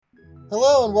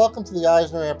Hello and welcome to the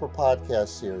EisnerAmper podcast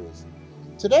series.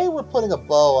 Today we're putting a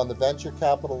bow on the venture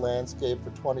capital landscape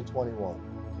for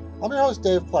 2021. I'm your host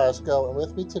Dave Plasko, and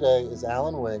with me today is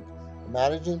Alan Wink, the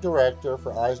Managing Director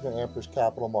for EisnerAmper's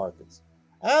Capital Markets.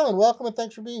 Alan, welcome and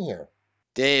thanks for being here.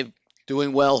 Dave,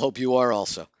 doing well. Hope you are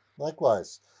also.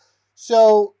 Likewise.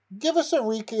 So give us a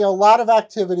recap, a lot of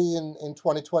activity in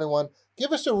 2021.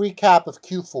 Give us a recap of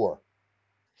Q4.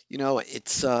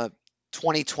 It's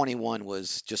 2021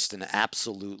 was just an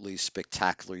absolutely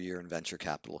spectacular year in venture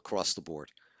capital across the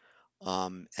board.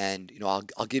 I'll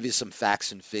give you some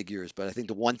facts and figures, but I think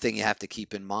the one thing you have to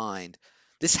keep in mind,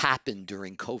 this happened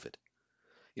during COVID.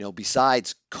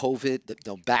 Besides COVID,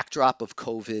 the backdrop of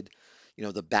COVID,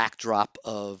 the backdrop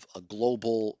of a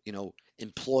global,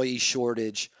 employee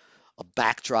shortage, a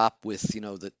backdrop with,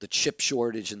 the chip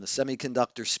shortage in the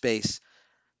semiconductor space.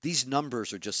 These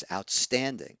numbers are just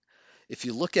outstanding. If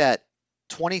you look at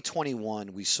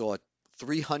 2021, we saw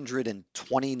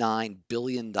 $329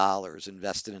 billion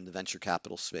invested in the venture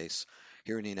capital space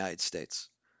here in the United States.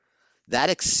 That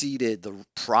exceeded the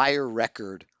prior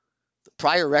record. The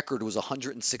prior record was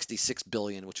 166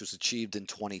 billion, which was achieved in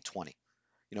 2020,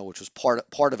 which was part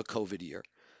of a COVID year.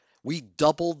 We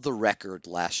doubled the record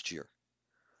last year.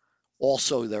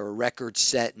 Also, there are records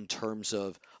set in terms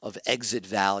of exit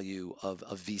value of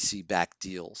VC-backed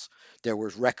deals. There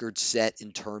were records set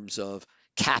in terms of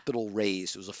capital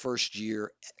raised. It was the first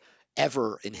year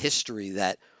ever in history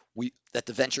that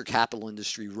the venture capital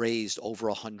industry raised over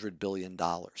 $100 billion.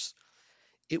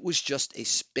 It was just a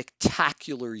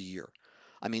spectacular year.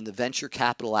 I mean, the venture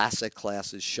capital asset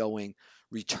class is showing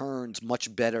returns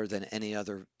much better than any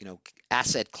other,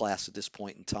 asset class at this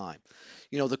point in time.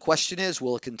 The question is,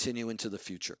 will it continue into the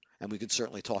future? And we could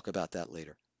certainly talk about that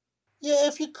later. Yeah,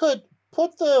 if you could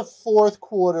put the fourth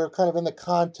quarter kind of in the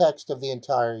context of the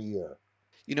entire year.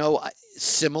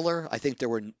 Similar. I think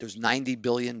there's $90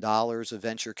 billion of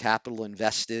venture capital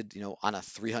invested, on a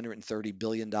 $330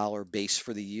 billion base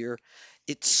for the year.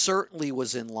 It certainly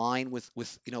was in line with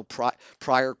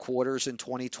prior quarters in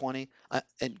 2020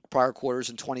 and prior quarters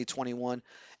in 2021,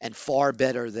 and far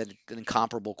better than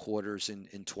comparable quarters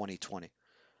in 2020.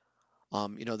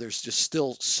 There's just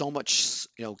still so much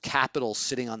capital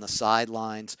sitting on the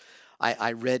sidelines.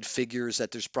 I read figures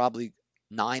that there's probably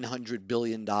 $900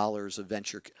 billion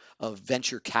of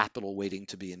venture capital waiting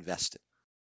to be invested.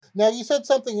 Now, you said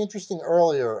something interesting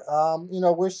earlier.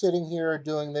 We're sitting here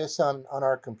doing this on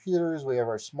our computers. We have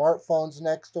our smartphones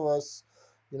next to us.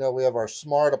 We have our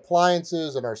smart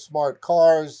appliances and our smart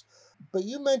cars. But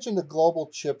you mentioned a global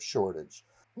chip shortage.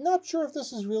 I'm not sure if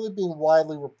this is really being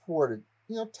widely reported.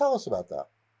 Tell us about that.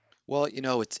 Well,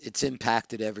 it's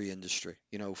impacted every industry.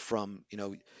 You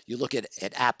look at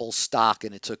Apple stock,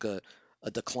 and it took a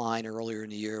decline earlier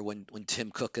in the year when Tim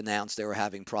Cook announced they were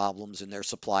having problems in their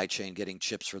supply chain getting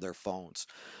chips for their phones.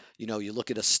 You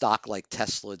look at a stock like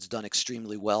Tesla, it's done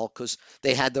extremely well because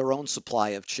they had their own supply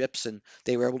of chips and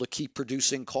they were able to keep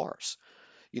producing cars.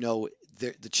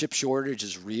 The chip shortage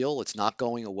is real. It's not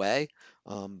going away.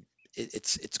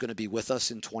 It's going to be with us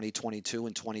in 2022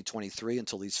 and 2023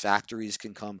 until these factories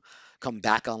can come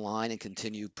back online and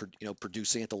continue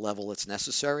producing at the level that's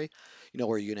necessary.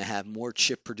 Where you're going to have more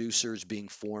chip producers being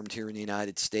formed here in the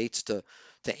United States to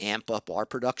amp up our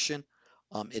production.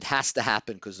 It has to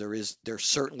happen because there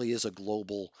certainly is a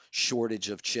global shortage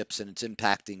of chips, and it's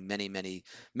impacting many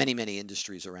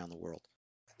industries around the world.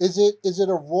 Is it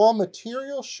a raw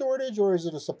material shortage or is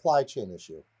it a supply chain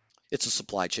issue? It's a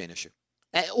supply chain issue.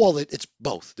 Well, it's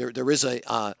both. There is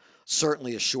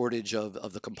certainly a shortage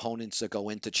of the components that go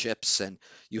into chips, and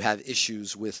you have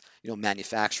issues with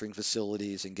manufacturing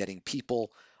facilities and getting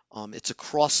people. It's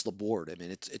across the board. I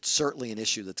mean, it's certainly an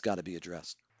issue that's got to be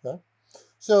addressed. Okay.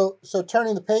 So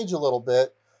turning the page a little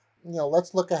bit,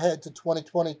 let's look ahead to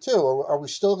 2022. Are we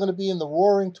still going to be in the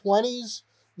roaring 20s?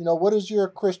 What does your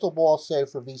crystal ball say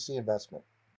for VC investment?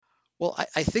 Well,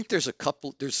 I think there's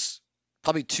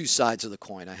probably two sides of the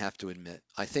coin, I have to admit.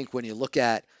 I think when you look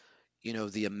at,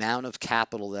 the amount of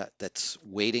capital that's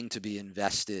waiting to be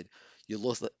invested, you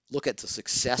look at the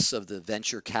success of the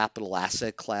venture capital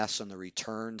asset class and the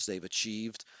returns they've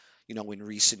achieved, in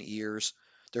recent years.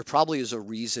 There probably is a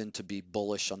reason to be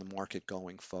bullish on the market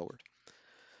going forward.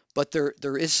 But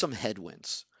there is some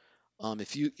headwinds.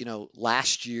 If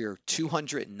last year,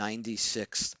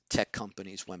 296 tech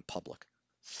companies went public.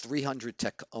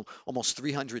 Almost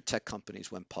 300 tech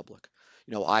companies went public,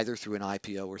 either through an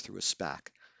IPO or through a SPAC.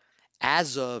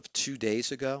 As of 2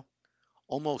 days ago,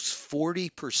 almost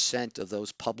 40% of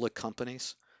those public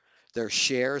companies, their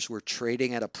shares were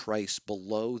trading at a price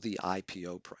below the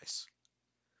IPO price.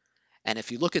 And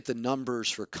if you look at the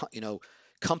numbers for,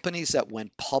 Companies that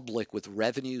went public with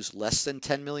revenues less than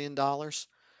 $10 million,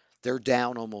 they're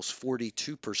down almost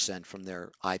 42% from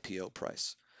their IPO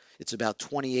price. It's about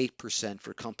 28%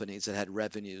 for companies that had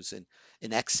revenues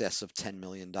in excess of $10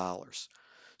 million.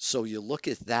 So you look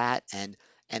at that, and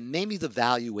maybe the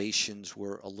valuations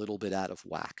were a little bit out of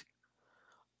whack.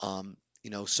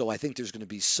 So I think there's going to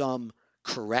be some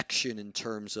correction in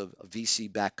terms of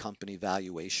VC-backed company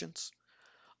valuations.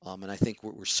 And I think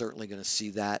we're certainly going to see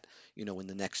that, in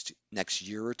the next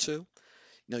year or two.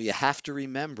 You have to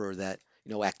remember that,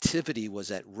 activity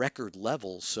was at record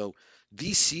levels. So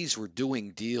VCs were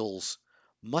doing deals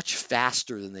much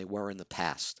faster than they were in the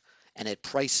past and at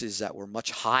prices that were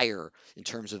much higher in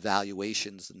terms of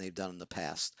valuations than they've done in the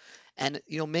past. And,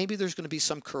 maybe there's going to be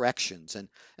some corrections and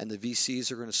the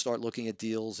VCs are going to start looking at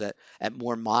deals at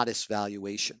more modest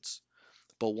valuations.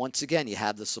 But once again, you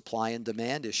have the supply and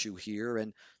demand issue here,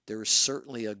 and there is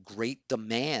certainly a great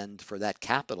demand for that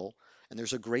capital, and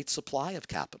there's a great supply of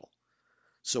capital.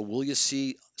 So will you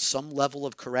see some level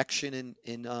of correction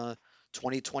in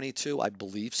 2022? I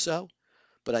believe so,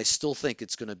 but I still think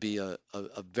it's going to be a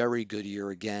very good year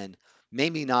again.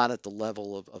 Maybe not at the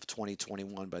level of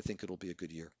 2021, but I think it'll be a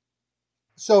good year.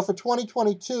 So for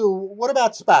 2022, what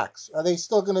about SPACs? Are they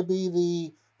still going to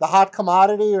be the hot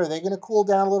commodity, or are they going to cool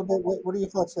down a little bit? What are your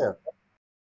thoughts there?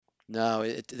 No,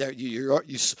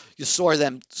 you saw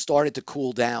them started to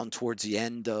cool down towards the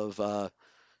end of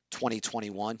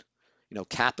 2021.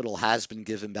 Capital has been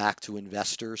given back to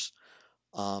investors.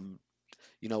 Um,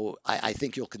 I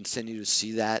think you'll continue to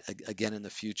see that again in the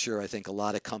future. I think a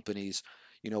lot of companies,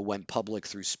 went public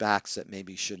through SPACs that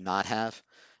maybe should not have.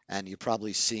 And you're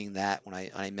probably seeing that when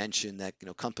I mentioned that,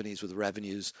 companies with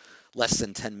revenues less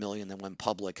than 10 million that went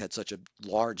public had such a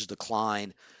large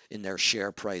decline in their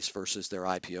share price versus their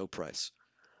IPO price.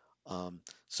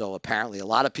 So apparently a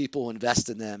lot of people who invest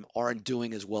in them aren't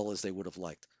doing as well as they would have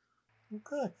liked.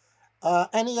 Okay.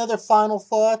 Any other final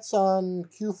thoughts on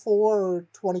Q4 or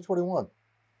 2021?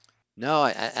 No,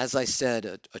 as I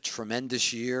said, a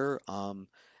tremendous year.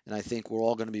 And I think we're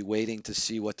all going to be waiting to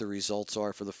see what the results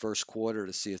are for the first quarter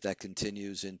to see if that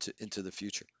continues into the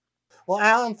future. Well,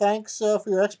 Alan, thanks for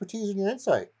your expertise and your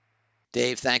insight.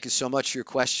 Dave, thank you so much for your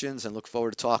questions and look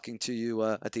forward to talking to you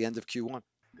at the end of Q1.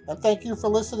 And thank you for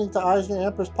listening to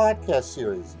EisnerAmper's podcast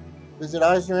series. Visit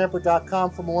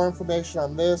EisnerAmper.com for more information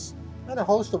on this and a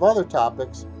host of other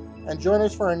topics, and join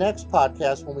us for our next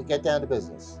podcast when we get down to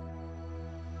business.